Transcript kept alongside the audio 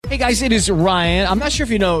Hey guys, it is Ryan. I'm not sure if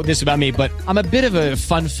you know this about me, but I'm a bit of a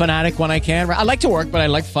fun fanatic when I can. I like to work, but I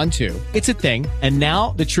like fun too. It's a thing. And now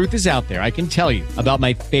the truth is out there. I can tell you about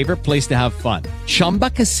my favorite place to have fun. Chumba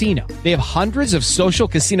Casino. They have hundreds of social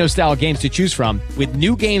casino style games to choose from with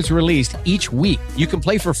new games released each week. You can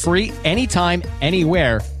play for free anytime,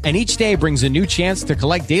 anywhere. And each day brings a new chance to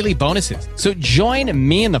collect daily bonuses. So join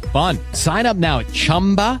me in the fun. Sign up now at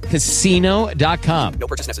ChumbaCasino.com. No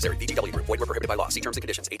purchase necessary. BGE. Void where prohibited by law. See terms and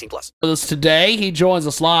conditions. 18+. With us today, he joins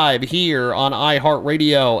us live here on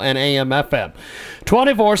iHeartRadio and AM/FM.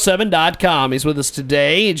 247.com. He's with us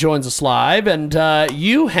today. He joins us live, and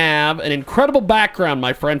you have an incredible background,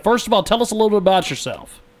 my friend. First of all, tell us a little bit about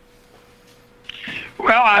yourself.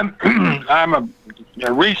 Well, I'm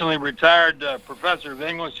a recently retired professor of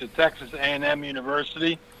English at Texas A&M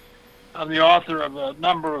University. I'm the author of a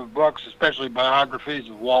number of books, especially biographies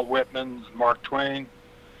of Walt Whitman, Mark Twain.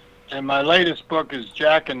 And my latest book is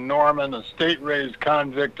Jack and Norman, a State Raised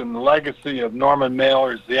Convict, and the Legacy of Norman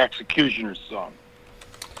Mailerâ's The Executionerâ Song.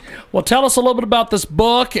 Well, tell us a little bit about this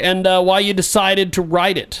book and why you decided to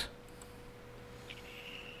write it.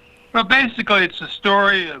 Well, basically, it's a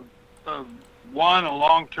story of one, a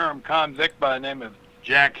long-term convict by the name of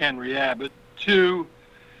Jack Henry Abbott, two,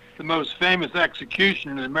 the most famous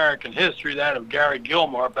executioner in American history, that of Gary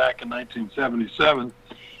Gilmore back in 1977,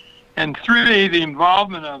 and three, the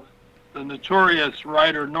involvement of the notorious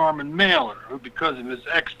writer Norman Mailerâ, who, because of his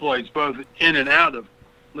exploits both in and out of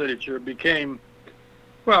literature, became,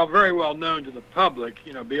 well, very well known to the public,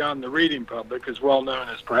 beyond the reading public, as well known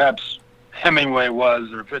as perhaps Hemingway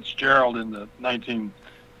was or Fitzgerald in the 1920s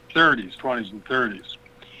and 30s.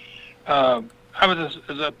 I was,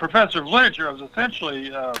 as a professor of literature, I was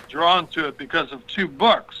essentially drawn to it because of two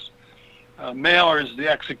books. Mailerâ's The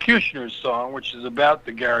Executionerâ Song, which is about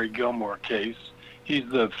the Gary Gilmore case. He's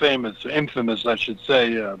the infamous, I should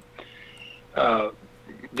say,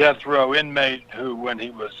 death row inmate who, when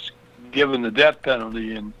he was given the death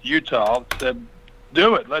penalty in Utah, said,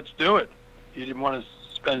 "Do it, let's do it." He didn't want to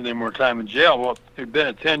spend any more time in jail. Well, there'd been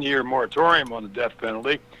a 10-year moratorium on the death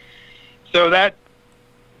penalty. So that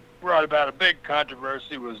brought about a big controversy.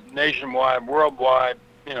 It was nationwide, worldwide,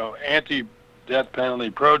 anti-death penalty,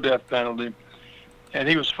 pro-death penalty. And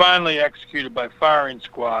he was finally executed by firing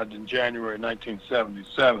squad in January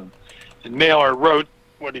 1977. And Mailerâ wrote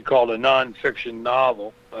what he called a non-fiction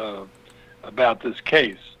novel about this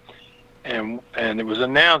case. And it was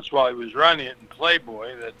announced while he was running it in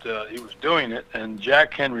Playboy that he was doing it. And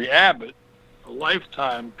Jack Henry Abbott, a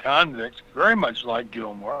lifetime convict, very much like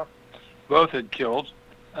Gilmore, both had killed,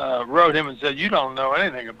 wrote him and said, "You don't know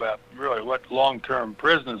anything about really what long-term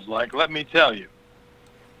prison is like. Let me tell you."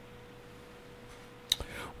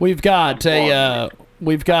 We've got a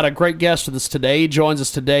great guest with us today. He joins us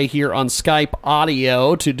today here on Skype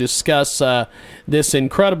audio to discuss this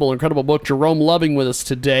incredible book. Jerome Loving with us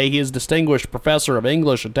today. He is distinguished professor of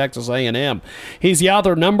English at Texas A&M. He's the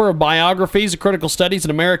author of a number of biographies of critical studies in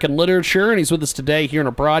American literature, and he's with us today here in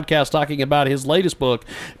a broadcast talking about his latest book,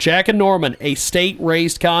 Jack and Norman, a State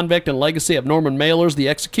Raised Convict and Legacy of Norman Mailerâ's The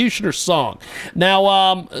Executionerâ Song.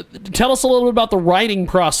 Now, tell us a little bit about the writing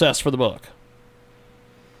process for the book.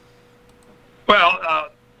 Well,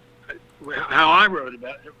 how I wrote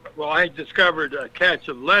about it, I discovered a catch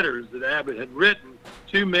of letters that Abbott had written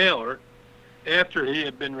to Mailerâ after he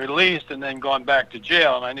had been released and then gone back to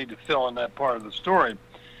jail, and I need to fill in that part of the story.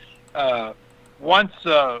 Once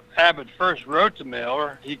Abbott first wrote to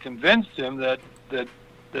Mailerâ, he convinced him that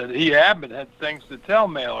he, Abbott, had things to tell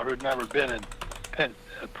Mailerâ, who'd never been in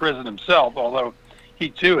prison himself, although he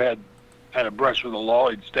too had a brush with the law.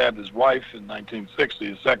 He'd stabbed his wife in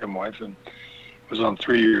 1960, his second wife, and was on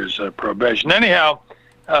 3 years probation. Anyhow,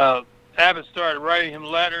 Abbott started writing him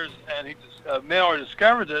letters, and Mailerâ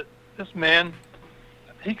discovered that this man,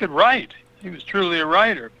 he could write. He was truly a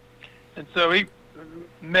writer. And so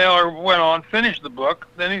Mailerâ went on, finished the book.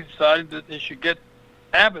 Then he decided that he should get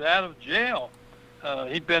Abbott out of jail.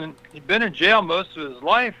 He'd been in jail most of his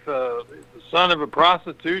life. The son of a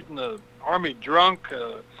prostitute and an army drunk,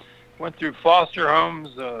 went through foster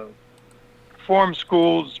homes, reform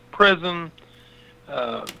schools, prison.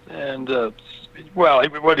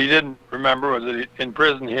 What he didn't remember was that in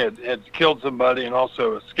prison he had killed somebody and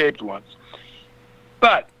also escaped once.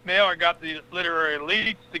 But Mailerâ got the literary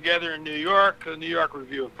elites together in New York, the New York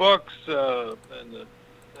Review of Books, and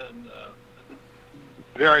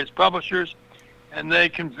various publishers, and they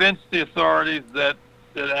convinced the authorities that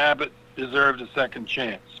Abbott deserved a second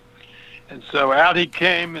chance. And so out he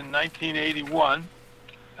came in 1981,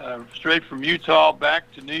 straight from Utah back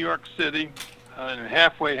to New York City, in a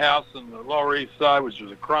halfway house on the Lower East Side, which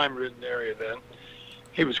was a crime-ridden area then.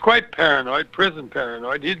 he was quite paranoid, prison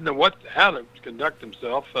paranoid. He didn't know how to conduct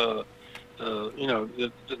himself. The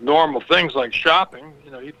normal things like shopping.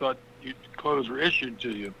 He thought clothes were issued to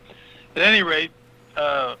you. At any rate,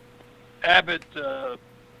 Abbott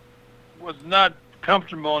was not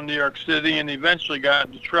comfortable in New York City, and eventually got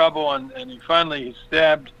into trouble. And he finally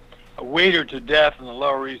stabbed a waiter to death in the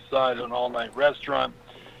Lower East Side of an all-night restaurant,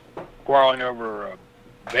 quarreling over a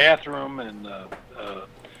bathroom, and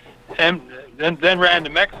then ran to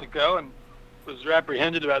Mexico and was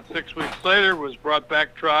apprehended about 6 weeks later, was brought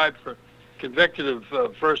back, tried for convicted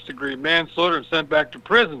of first-degree manslaughter, and sent back to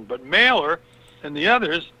prison. But Mailerâ and the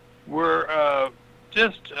others were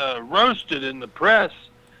just roasted in the press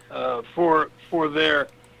for their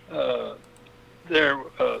I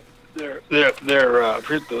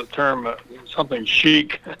forget the term, something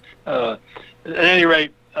chic. At any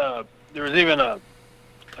rate, there was even a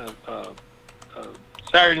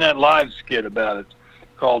Saturday Night Live skit about it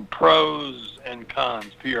called Pros and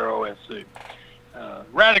Cons, P-R-O-S-C.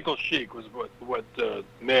 Radical chic was what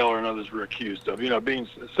Mailerâ and others were accused of, being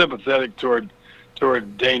sympathetic toward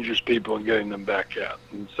dangerous people and getting them back out.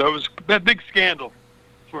 And so it was a big scandal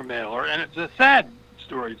for Mailerâ, and it's a sad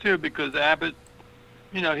story too, because Abbott,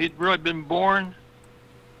 he'd really been born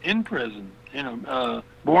in prison,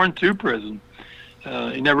 born to prison.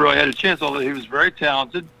 He never really had a chance, although he was very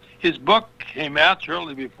talented. His book came out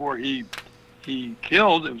shortly before he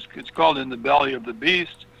killed. It's called In the Belly of the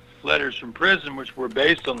Beast, Letters from Prison, which were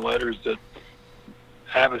based on letters that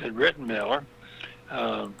Abbott had written Mailerâ.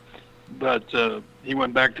 But he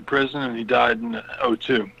went back to prison, and he died in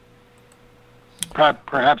 2002,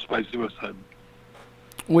 perhaps by suicide.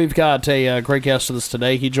 We've got a great guest with us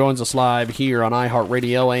today. He joins us live here on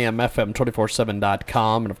iHeartRadio,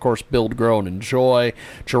 AMFM247.com, and, of course, Build, Grow, and Enjoy.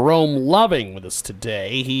 Jerome Loving with us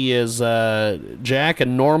today. He is Jack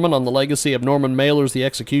and Norman on the Legacy of Norman Mailerâ's The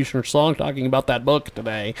Executionerâ Song, talking about that book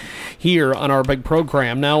today here on our big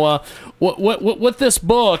program. Now, with this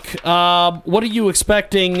book, what are you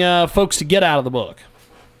expecting folks to get out of the book?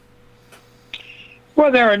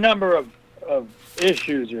 Well, there are a number of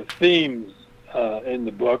issues or themes in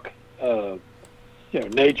the book,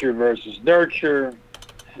 nature versus nurture,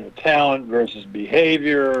 talent versus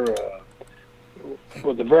behavior,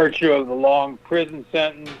 with the virtue of the long prison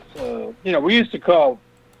sentence. We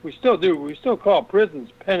still call prisons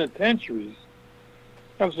penitentiaries.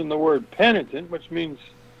 It comes from the word penitent, which means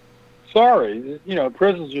sorry.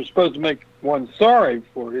 Prisons are supposed to make one sorry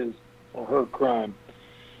for his or her crime.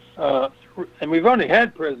 And we've only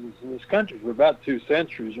had prisons in this country for about 2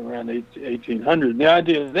 centuries, around 1800. And the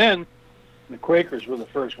idea then, the Quakers were the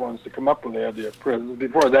first ones to come up with the idea of prisons.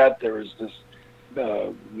 Before that, there was this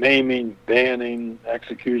maiming, banning,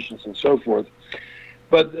 executions, and so forth.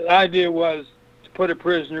 But the idea was to put a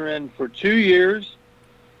prisoner in for 2 years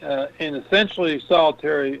in essentially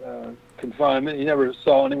solitary confinement. He never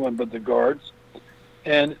saw anyone but the guards.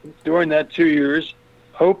 And during that 2 years,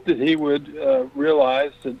 hope that he would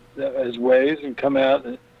realize his ways and come out,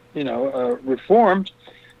 reformed.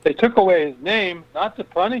 They took away his name, not to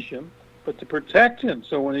punish him, but to protect him.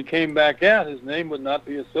 So when he came back out, his name would not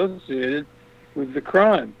be associated with the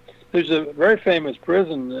crime. There's a very famous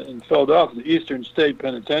prison in Philadelphia, the Eastern State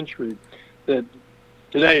Penitentiary, that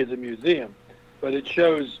today is a museum. But it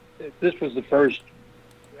shows this was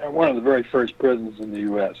one of the very first prisons in the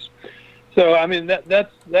U.S. So,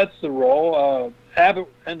 that's the role. Abbott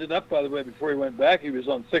ended up, by the way, before he went back, he was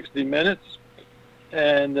on 60 Minutes.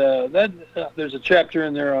 And there's a chapter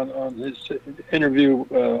in there on his interview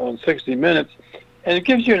on 60 Minutes. And it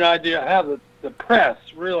gives you an idea how the press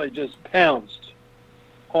really just pounced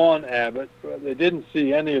on Abbott. They didn't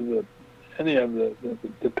see any of the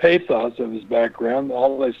pathos of his background.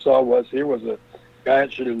 All they saw was here was a guy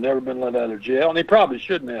that should have never been let out of jail. And he probably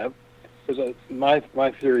shouldn't have. Because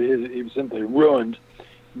my theory is that he was simply ruined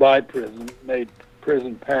by prison, made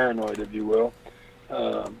prison paranoid, if you will.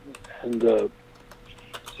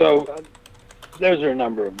 So those are a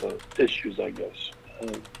number of issues, I guess.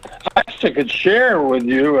 I actually could share with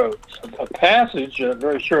you a passage, a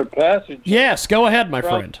very short passage. Yes, go ahead, my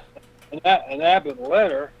friend. An Abbott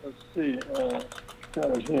letter. Let's see. That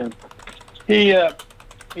was him.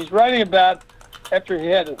 He's writing about after he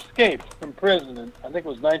had escaped from prison in, I think it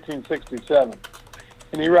was 1967.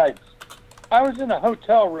 And he writes, I was in a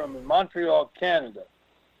hotel room in Montreal, Canada.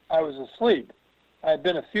 I was asleep. I had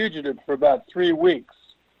been a fugitive for about 3 weeks.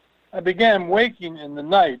 I began waking in the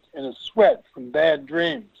night in a sweat from bad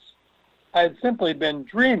dreams. I had simply been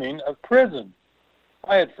dreaming of prison.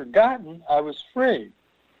 I had forgotten I was free.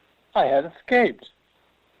 I had escaped.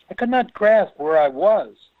 I could not grasp where I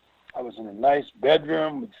was. I was in a nice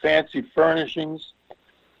bedroom with fancy furnishings.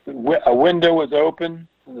 A window was open,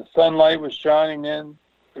 and the sunlight was shining in.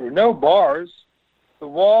 There were no bars. The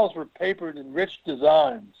walls were papered in rich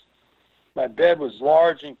designs. My bed was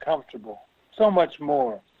large and comfortable. So much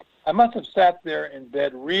more. I must have sat there in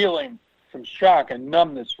bed reeling from shock and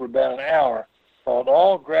numbness for about an hour, while it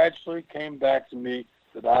all gradually came back to me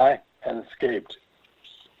that I had escaped.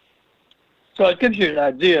 So it gives you an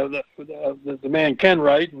idea that the man can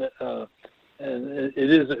write, and it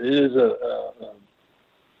is a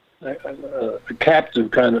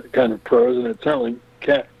captive kind of prose, and it certainly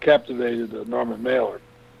captivated Norman Mailerâ.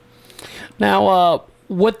 Now,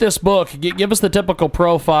 with this book, give us the typical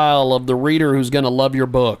profile of the reader who's going to love your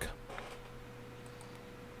book.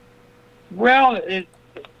 Well,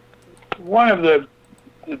 one of the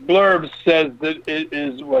blurbs says that it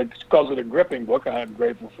is, well, it calls it a gripping book. I'm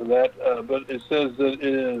grateful for that. But it says that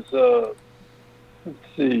it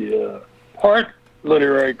is, part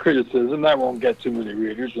literary criticism. That won't get too many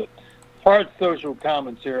readers, but part social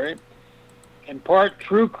commentary and part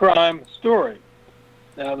true crime story.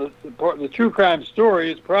 Now, the true crime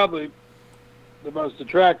story is probably the most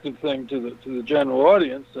attractive thing to the general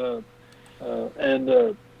audience,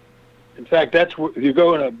 in fact, that's if you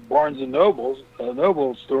go in a Barnes and Noble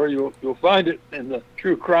store, you'll find it in the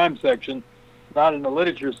true crime section, not in the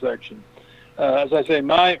literature section. As I say,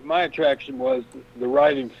 my attraction was the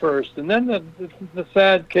writing first, and then the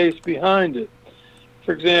sad case behind it.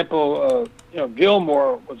 For example,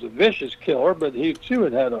 Gilmore was a vicious killer, but he too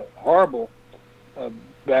had a horrible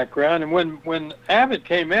background. And when Abbott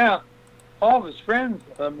came out, all of his friends,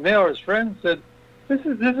 Mailerâ's friends, said, "This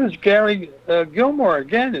is Gary Gilmore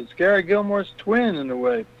again. It's Gary Gilmore's twin in a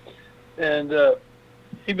way," and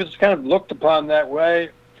he was kind of looked upon that way.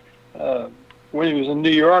 When he was in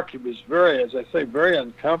New York, he was very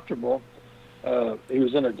uncomfortable. He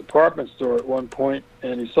was in a department store at one point,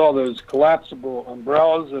 and he saw those collapsible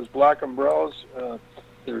umbrellas, those black umbrellas.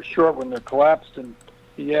 They're short when they're collapsed, and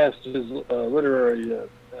he asked his literary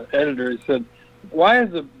editor, he said, "Why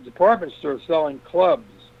is the department store selling clubs?"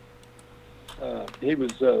 He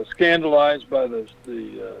was scandalized by the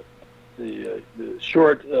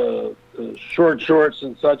short shorts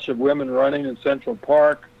and such of women running in Central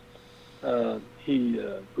Park. He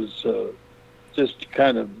was just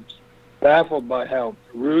kind of baffled by how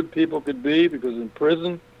rude people could be, because in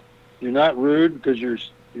prison you're not rude because you're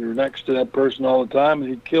next to that person all the time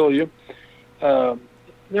and he'd kill you.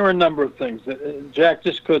 There were a number of things that Jack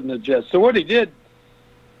just couldn't adjust. So what he did,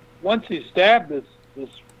 once he stabbed this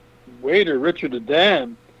waiter, Richard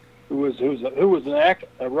Adam, who was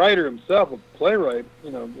a writer himself, a playwright,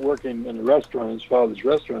 working in a restaurant, his father's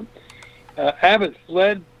restaurant. Abbott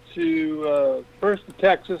fled to first to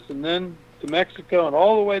Texas and then to Mexico and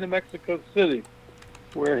all the way to Mexico City,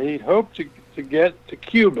 where he hoped to get to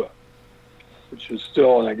Cuba, which was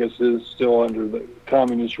still, and I guess is still under the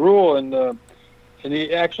communist rule. And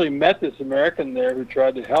he actually met this American there who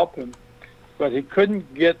tried to help him, but he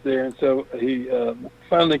couldn't get there, and so he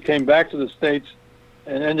finally came back to the States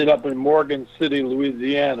and ended up in Morgan City,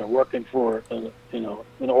 Louisiana, working for an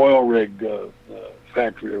oil rig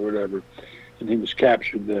factory or whatever, and he was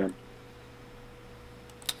captured there.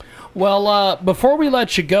 Well, before we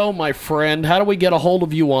let you go, my friend, how do we get a hold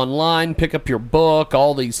of you online, pick up your book,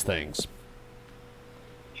 all these things?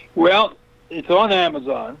 Well, it's on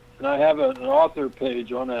Amazon, and I have an author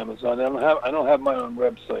page on Amazon. I don't have my own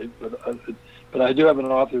website, but I do have an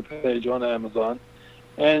author page on Amazon,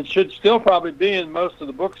 and it should still probably be in most of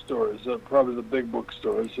the bookstores, probably the big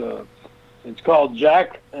bookstores. It's called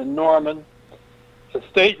Jack and Norman, A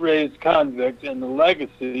State Raised Convict, and the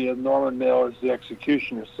Legacy of Norman Mailerâ's The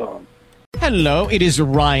Executionerâ song. Hello, it is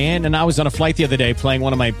Ryan, and I was on a flight the other day playing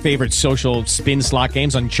one of my favorite social spin slot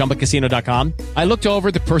games on ChumbaCasino.com. I looked over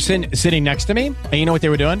at the person sitting next to me, and you know what they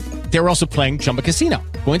were doing? They were also playing Chumba Casino.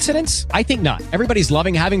 Coincidence? I think not. Everybody's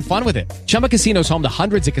loving having fun with it. Chumba Casino is home to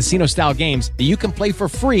hundreds of casino-style games that you can play for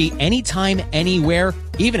free anytime, anywhere,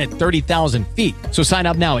 even at 30,000 feet. So sign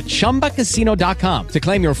up now at ChumbaCasino.com to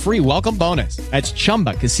claim your free welcome bonus. That's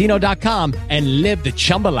ChumbaCasino.com and live the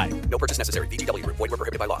Chumba life. No purchase necessary. BGE. Void where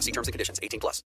prohibited by law. See terms and conditions. 18+.